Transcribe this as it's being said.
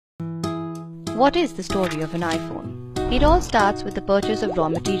What is the story of an iPhone? It all starts with the purchase of raw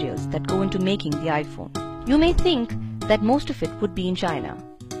materials that go into making the iPhone. You may think that most of it would be in China,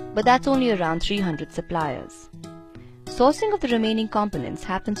 but that's only around 300 suppliers. Sourcing of the remaining components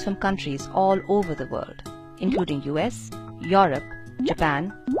happens from countries all over the world, including US, Europe,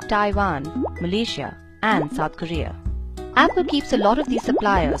 Japan, Taiwan, Malaysia, and South Korea. Apple keeps a lot of these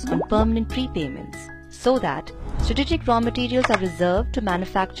suppliers on permanent prepayments so that strategic raw materials are reserved to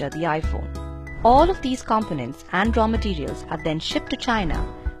manufacture the iPhone. All of these components and raw materials are then shipped to China,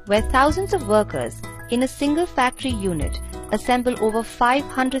 where thousands of workers in a single factory unit assemble over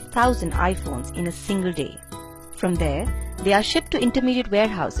 500,000 iPhones in a single day. From there, they are shipped to intermediate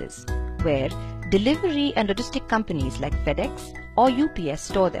warehouses, where delivery and logistic companies like FedEx or UPS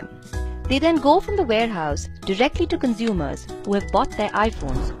store them. They then go from the warehouse directly to consumers who have bought their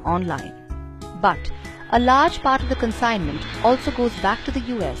iPhones online. But a large part of the consignment also goes back to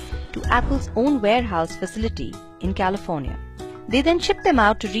the US to Apple's own warehouse facility in California. They then ship them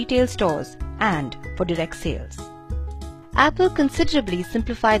out to retail stores and for direct sales. Apple considerably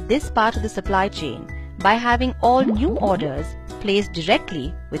simplified this part of the supply chain by having all new orders placed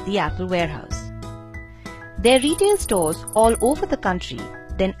directly with the Apple warehouse. Their retail stores all over the country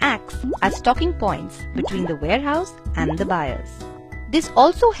then acts as stocking points between the warehouse and the buyers. This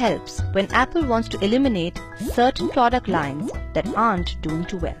also helps when Apple wants to eliminate certain product lines that aren't doing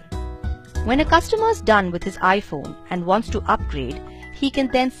too well. When a customer is done with his iPhone and wants to upgrade, he can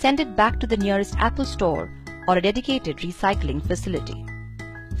then send it back to the nearest Apple store or a dedicated recycling facility.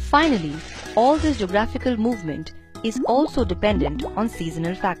 Finally, all this geographical movement is also dependent on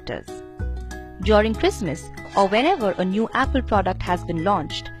seasonal factors. During Christmas or whenever a new Apple product has been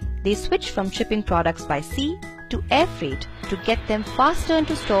launched, they switch from shipping products by sea to air freight to get them faster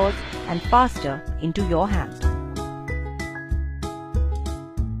into stores and faster into your hand.